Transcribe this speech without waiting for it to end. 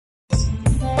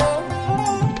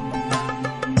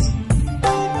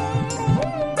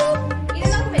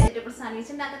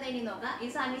നോക്കാം. ഈ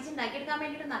സാൻഡ്വിച്ച് ഉണ്ടാക്കിയെടുക്കാൻ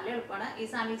വേണ്ടിയിട്ട് നല്ല എളുപ്പമാണ്. ഈ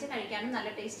സാൻഡ്വിച്ച് കഴിക്കാനും നല്ല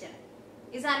ടേസ്റ്റാണ്.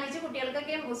 ഈ സാൻഡ്വിച്ച്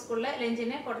കുട്ടികൾക്കൊക്കെ സ്കൂളിൽ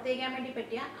ലഞ്ചിന് കൊടുത്തേക്കാൻ വേണ്ടി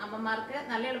പറ്റിയ അമ്മമാർക്ക്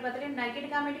നല്ല എളുപ്പത്തിൽ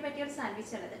ഉണ്ടാക്കിയെടുക്കാൻ വേണ്ടി പറ്റിയ ഒരു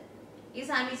സാൻഡ്വിച്ചാണിത്. ഈ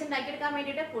സാൻഡ്വിച്ച് ഉണ്ടാക്കിയെടുക്കാൻ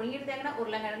വേണ്ടിയിട്ട് പുഴുങ്ങിയെടുത്തേക്കുന്ന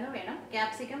ഉരുളക്കിഴങ്ങ് വേണം,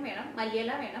 ക്യാപ്സിക്കം വേണം,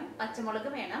 മല്ലിയില വേണം, പച്ചമുളക്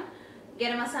വേണം,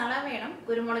 ഗരം മസാല വേണം,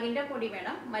 കുരുമുളകിന്റെ പൊടി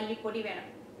വേണം, മല്ലിപ്പൊടി വേണം,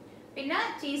 പിന്നെ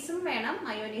ചീസും വേണം,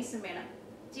 മയോനൈസും വേണം.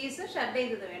 ചീസ് ഷർഡ്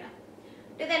ചെയ്തത് വേണം.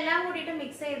 ഇതെല്ലാം കൂടിയിട്ട്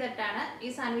മിക്സ് ചെയ്തിട്ടാണ് ഈ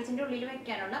സാൻഡ്വിച്ചിന്റെ ഉള്ളിൽ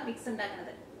വെക്കാനുള്ള മിക്സ്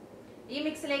ഉണ്ടാക്കുന്നത്. ഈ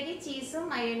മിക്സിലേക്ക് ചീസും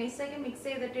മയോനൈസും ഒക്കെ മിക്സ്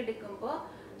ചെയ്തിട്ട് എടുക്കുമ്പോൾ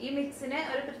ഈ മിക്സിന്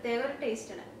ഒരു പ്രത്യേക ഒരു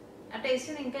ടേസ്റ്റ് ആണ്. ആ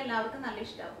ടേസ്റ്റ് നിങ്ങൾക്ക് എല്ലാവർക്കും നല്ല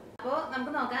ഇഷ്ടമാവും. അപ്പോൾ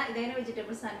നമുക്ക് നോക്കാം ഇതെങ്ങനെ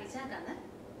വെജിറ്റബിൾ സാൻഡ്വിച്ച് ആക്കാന്ന്.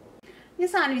 ഈ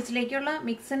സാൻഡ്വിച്ചിലേക്കുള്ള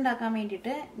മിക്സ് ഉണ്ടാക്കാൻ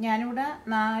വേണ്ടിയിട്ട് ഞാനിവിടെ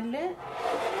 4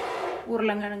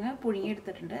 ഉരുളൻകിഴങ്ങ്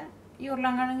പുഴുങ്ങിയെടുത്തിട്ടുണ്ട്. ഈ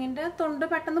ഉരുളൻകിഴങ്ങിൻ്റെ തൊണ്ട്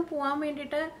പെട്ടെന്ന് പോകാൻ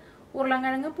വേണ്ടിയിട്ട്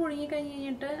ഉരുളൻകിഴങ്ങ് പുഴുങ്ങി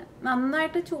കഴിഞ്ഞിട്ട്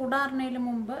നന്നായിട്ട് ചൂടാറുന്നതിന്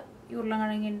മുമ്പ് ഈ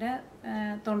ഉരുളൻകിഴങ്ങിൻ്റെ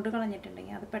തൊണ്ട്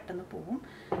കളഞ്ഞിട്ടുണ്ടെങ്കിൽ അത് പെട്ടെന്ന് പോകും.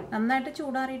 നന്നായിട്ട്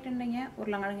ചൂടാറിയിട്ടുണ്ടെങ്കിൽ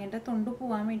ഉരുളൻകിഴങ്ങിൻ്റെ തൊണ്ട്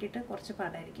പോകാൻ വേണ്ടിയിട്ട് കുറച്ച്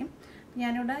പാടായിരിക്കും.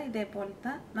 ഞാനിവിടെ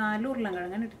ഇതേപോലത്തെ 4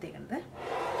 ഉരുളൻകിഴങ്ങാണ് എടുത്തേക്കുന്നത്.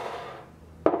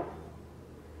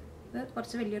 ഇത്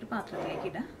കുറച്ച് വലിയൊരു പാത്രത്തിലേക്ക്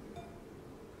ഇടാം.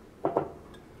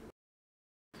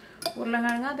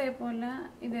 ഉരുളൻകിഴങ്ങ്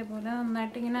ഇതേപോലെ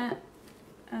നന്നായിട്ട് ഇങ്ങനെ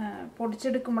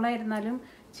പൊടിച്ചെടുക്കുമ്പോഴായിരുന്നാലും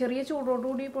ചെറിയ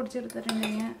ചൂടോടുകൂടി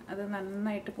പൊടിച്ചെടുത്തിട്ടുണ്ടെങ്കിൽ അത്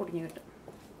നന്നായിട്ട് പൊടിഞ്ഞു കിട്ടും.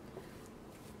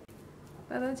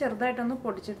 അപ്പോൾ അത് ചെറുതായിട്ടൊന്ന്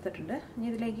പൊടിച്ചെടുത്തിട്ടുണ്ട്. ഇനി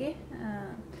ഇതിലേക്ക്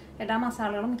എല്ലാ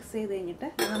മസാലകളും മിക്സ് ചെയ്ത് കഴിഞ്ഞിട്ട്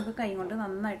നമുക്ക് കൈ കൊണ്ട്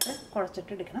നന്നായിട്ട്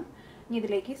കുഴച്ചിട്ടെടുക്കണം. ഇനി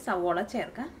ഇതിലേക്ക് സവോള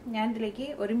ചേർക്കാം. ഞാൻ ഇതിലേക്ക്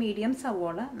ഒരു മീഡിയം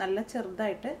സവോള നല്ല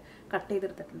ചെറുതായിട്ട് കട്ട്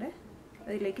ചെയ്തെടുത്തിട്ടുണ്ട്.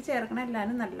 ഇതിലേക്ക് ചേർക്കണ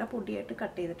എല്ലാവരും നല്ല പൊടിയായിട്ട്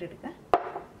കട്ട് ചെയ്തിട്ടെടുക്കാം.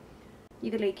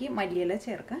 ഇതിലേക്ക് മല്ലിയില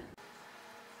ചേർക്കാം.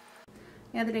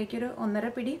 അതിലേക്കൊരു 1.5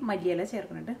 പിടി മല്ലിയില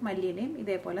ചേർക്കുന്നുണ്ട്. മല്ലിയിലയും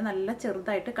ഇതേപോലെ നല്ല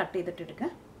ചെറുതായിട്ട് കട്ട് ചെയ്തിട്ടെടുക്കുക.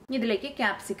 ഇതിലേക്ക്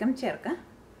ക്യാപ്സിക്കം ചേർക്കാം.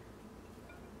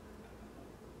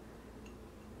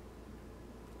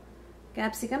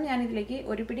 ക്യാപ്സിക്കം ഞാൻ ഇതിലേക്ക്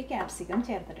 1 പിടി ക്യാപ്സിക്കം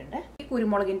ചേർത്തിട്ടുണ്ട്. ഈ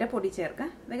കുരുമുളകിൻ്റെ പൊടി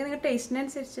ചേർക്കാം. ഇതൊക്കെ നിങ്ങൾ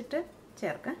ടേസ്റ്റിനനുസരിച്ചിട്ട്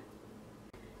ചേർക്കാം.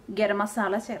 ഗരം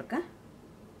മസാല ചേർക്കാം.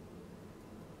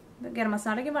 ഗരം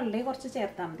മസാലയ്ക്ക് വളരെ കുറച്ച്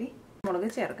ചേർത്താൽ മതി. മുളക്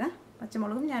ചേർക്കാം.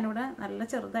 പച്ചമുളകും ഞാനിവിടെ നല്ല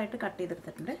ചെറുതായിട്ട് കട്ട്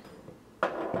ചെയ്തെടുത്തിട്ടുണ്ട്.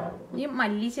 ഈ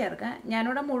മല്ലി ചേർക്കാം.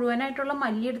 ഞാനിവിടെ മുഴുവനായിട്ടുള്ള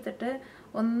മല്ലി എടുത്തിട്ട്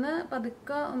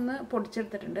പതുക്കെ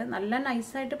പൊടിച്ചെടുത്തിട്ടുണ്ട്. നല്ല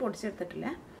നൈസായിട്ട് പൊടിച്ചെടുത്തിട്ടില്ല.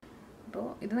 അപ്പോൾ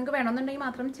ഇത് നിങ്ങൾക്ക് വേണമെന്നുണ്ടെങ്കിൽ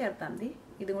മാത്രം ചേർത്താൽ മതി.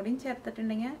 ഇതും കൂടിയും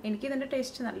ചേർത്തിട്ടുണ്ടെങ്കിൽ എനിക്കിതിൻ്റെ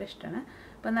ടേസ്റ്റ് നല്ല ഇഷ്ടമാണ്.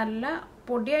 അപ്പോൾ നല്ല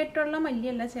പൊടിയായിട്ടുള്ള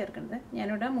മല്ലിയല്ല ചേർക്കുന്നത്.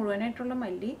 ഞാനിവിടെ മുഴുവനായിട്ടുള്ള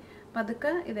മല്ലി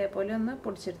പതുക്കെ ഇതേപോലെ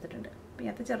പൊടിച്ചെടുത്തിട്ടുണ്ട്. അപ്പോൾ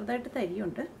ഇതിനകത്ത് ചെറുതായിട്ട്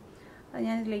തരിയുണ്ട്. അത്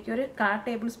ഞാൻ ഇതിലേക്ക് ഒരു 1/4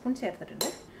 ടേബിൾ സ്പൂൺ ചേർത്തിട്ടുണ്ട്.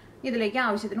 ഇതിലേക്ക്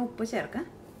ആവശ്യത്തിന് ഉപ്പ് ചേർക്കാം.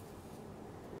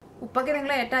 ഉപ്പൊക്കെ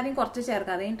നിങ്ങൾ ഏറ്റവും കുറച്ച്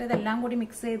ചേർക്കാം. അത് കഴിഞ്ഞിട്ട് ഇതെല്ലാം കൂടി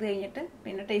മിക്സ് ചെയ്ത് കഴിഞ്ഞിട്ട്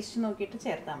പിന്നെ ടേസ്റ്റ് നോക്കിയിട്ട്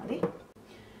ചേർത്താൽ മതി.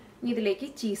 ഇതിലേക്ക്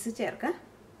ചീസ് ചേർക്കാം.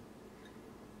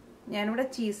 ഞാനിവിടെ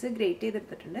ചീസ് ഗ്രേറ്റ്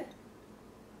ചെയ്തെടുത്തിട്ടുണ്ട്.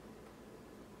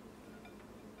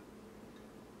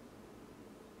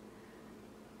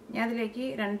 ഞാൻ അതിലേക്ക്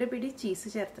 2 പിടി ചീസ്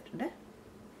ചേർത്തിട്ടുണ്ട്.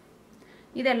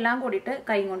 ഇതെല്ലാം കൂടിയിട്ട്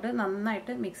കൈ കൊണ്ട്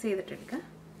നന്നായിട്ട് മിക്സ് ചെയ്തിട്ടെടുക്കുക.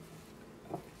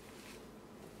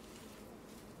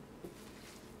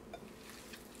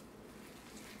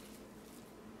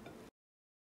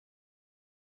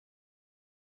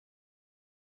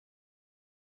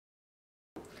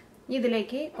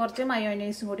 ഇതിലേക്ക് കുറച്ച്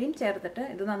മയോനൈസും കൂടിയും ചേർത്തിട്ട്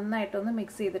ഇത് നന്നായിട്ടൊന്ന്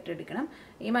മിക്സ് ചെയ്തിട്ട് എടുക്കണം.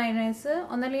 ഈ മയോനൈസ്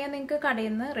ഒന്നല്ലെങ്കിൽ നിങ്ങൾക്ക്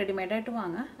കടയിൽ നിന്ന് റെഡിമെയ്ഡായിട്ട്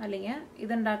വാങ്ങാം, അല്ലെങ്കിൽ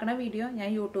ഇതുണ്ടാക്കുന്ന വീഡിയോ ഞാൻ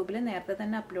യൂട്യൂബിൽ നേരത്തെ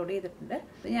തന്നെ അപ്ലോഡ് ചെയ്തിട്ടുണ്ട്.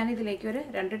 ഞാൻ ഇതിലേക്ക് ഒരു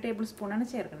 2 ടേബിൾ സ്പൂണാണ്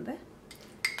ചേർക്കുന്നത്.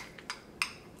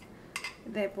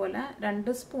 ഇതേപോലെ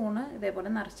 2 സ്പൂണ്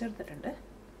ഇതേപോലെ നിറച്ചെടുത്തിട്ടുണ്ട്.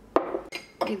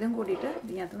 ഇതും കൂടിയിട്ട്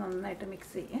ഇതിനകത്ത് നന്നായിട്ട്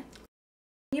മിക്സ് ചെയ്യുക.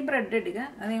 ഈ ബ്രെഡ് എടുക്കുക.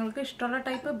 അത് നിങ്ങൾക്ക് ഇഷ്ടമുള്ള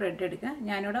ടൈപ്പ് ബ്രെഡ് എടുക്കുക.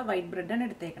 ഞാനിവിടെ വൈറ്റ് ബ്രെഡാണ്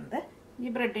എടുത്തേക്കുന്നത്. ഈ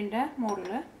ബ്രെഡിൻ്റെ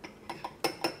മുകളിൽ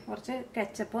കുറച്ച്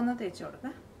കെച്ചപ്പ് തേച്ച് കൊടുക്കുക.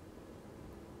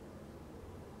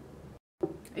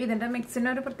 ഇതിൻ്റെ മിക്സിന്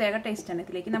ഒരു പ്രത്യേക ടേസ്റ്റാണ്.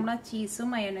 ഇതിലേക്ക് നമ്മൾ ആ ചീസും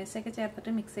മയോനൈസൊക്കെ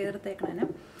ചേർത്തിട്ട് മിക്സ് ചെയ്തെടുത്തേക്കണേന്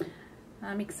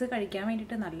ആ മിക്സ് കഴിക്കാൻ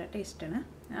വേണ്ടിയിട്ട് നല്ല ടേസ്റ്റാണ്.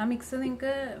 ആ മിക്സ്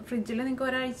നിങ്ങൾക്ക് ഫ്രിഡ്ജിൽ നിങ്ങൾക്ക്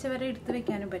ഒരാഴ്ച വരെ എടുത്ത്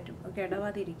വെക്കാനും പറ്റും.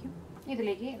 കേടാവാതിരിക്കും.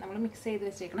 ഇതിലേക്ക് നമ്മൾ മിക്സ് ചെയ്ത്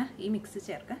വെച്ചേക്കണം ഈ മിക്സ്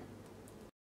ചേർക്കാം.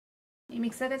 ഈ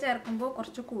മിക്സൊക്കെ ചേർക്കുമ്പോൾ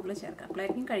കുറച്ച് കൂടുതൽ ചേർക്കാം.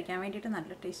 അപ്പോഴായിരിക്കും കഴിക്കാൻ വേണ്ടിയിട്ട്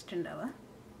നല്ല ടേസ്റ്റ് ഉണ്ടാവുക.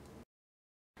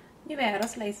 ഇനി വേറെ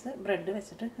സ്ലൈസ് ബ്രെഡ്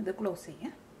വെച്ചിട്ട് ഇത് ക്ലോസ്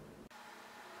ചെയ്യാം.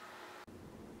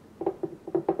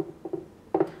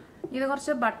 ഇത്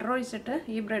കുറച്ച് ബട്ടർ ഒഴിച്ചിട്ട്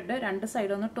ഈ ബ്രെഡ് 2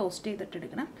 സൈഡൊന്ന് ടോസ്റ്റ്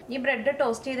ചെയ്തിട്ടെടുക്കണം. ഈ ബ്രെഡ്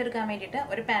ടോസ്റ്റ് ചെയ്തെടുക്കാൻ വേണ്ടിയിട്ട്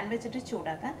ഒരു പാൻ വെച്ചിട്ട്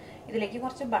ചൂടാക്കാം. ഇതിലേക്ക്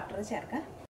കുറച്ച് ബട്ടർ ചേർക്കാം.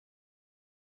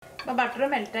 അപ്പോൾ ബട്ടർ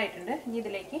മെൽറ്റ് ആയിട്ടുണ്ട്. ഇനി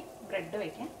ഇതിലേക്ക് ബ്രെഡ്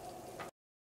വയ്ക്കാം.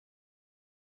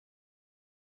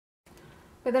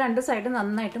 ഇത് 2 സൈഡ്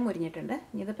നന്നായിട്ട് മുരിഞ്ഞിട്ടുണ്ട്.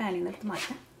 ഇനി ഇത് പാനിൽ നിന്ന് എടുത്ത്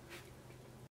മാറ്റാം.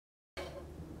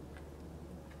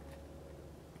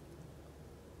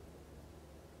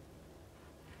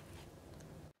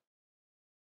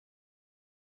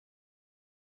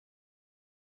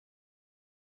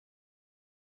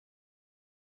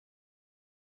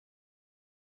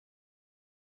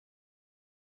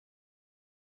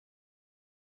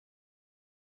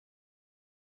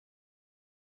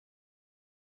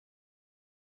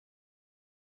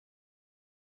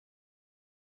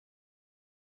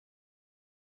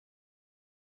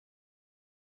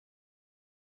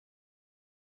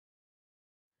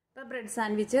 ബ്രെഡ്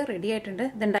സാൻഡ്വിച്ച് റെഡി ആയിട്ടുണ്ട്.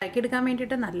 ഇത് ഉണ്ടാക്കിയെടുക്കാൻ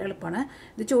വേണ്ടിയിട്ട് നല്ല എളുപ്പമാണ്.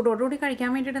 ഇത് ചൂടോടുകൂടി കഴിക്കാൻ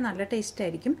വേണ്ടിയിട്ട് നല്ല ടേസ്റ്റ്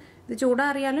ആയിരിക്കും. ഇത്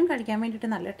ചൂടാറിയാലും കഴിക്കാൻ വേണ്ടിയിട്ട്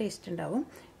നല്ല ടേസ്റ്റ് ഉണ്ടാവും.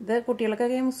 ഇത്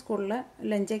കുട്ടികൾക്കൊക്കെ സ്കൂളിൽ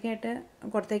ലഞ്ചൊക്കെ ആയിട്ട്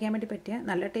കൊടുത്തേക്കാൻ വേണ്ടി പറ്റിയ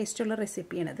നല്ല ടേസ്റ്റുള്ള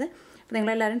റെസിപ്പിയാണിത്. അപ്പോൾ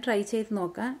നിങ്ങളെല്ലാവരും ട്രൈ ചെയ്ത്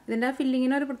നോക്കുക. ഇതിൻ്റെ ആ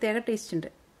ഫില്ലിങ്ങിന് ഒരു പ്രത്യേക ടേസ്റ്റ് ഉണ്ട്.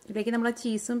 ഇതിലേക്ക് നമ്മൾ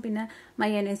ചീസും പിന്നെ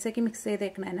മയോനൈസൊക്കെ മിക്സ്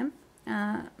ചെയ്തേക്കണേനും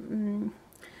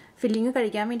ഫില്ലിങ്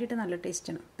കഴിക്കാൻ വേണ്ടിയിട്ട് നല്ല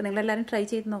ടേസ്റ്റാണ്. അപ്പോൾ നിങ്ങളെല്ലാവരും ട്രൈ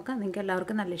ചെയ്ത് നോക്കുക. നിങ്ങൾക്ക്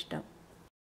എല്ലാവർക്കും നല്ല ഇഷ്ടമാവും.